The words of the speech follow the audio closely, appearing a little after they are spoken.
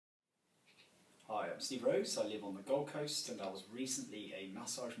Steve Rose, I live on the Gold Coast, and I was recently a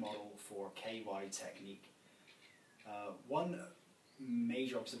massage model for KY Technique. One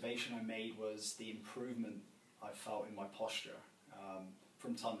major observation I made was the improvement I felt in my posture.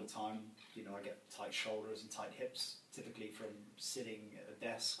 From time to time, you know, I get tight shoulders and tight hips, typically from sitting at a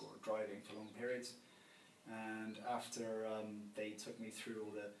desk or driving for long periods. And after they took me through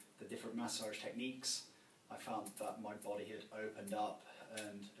all the different massage techniques, I found that my body had opened up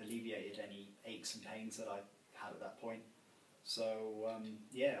and alleviated any aches and pains that I had at that point. So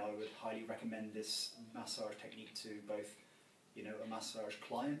yeah, I would highly recommend this massage technique to both, you know, a massage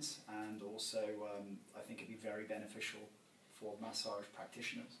client, and also I think it'd be very beneficial for massage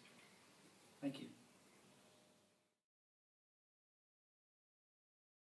practitioners. Thank you.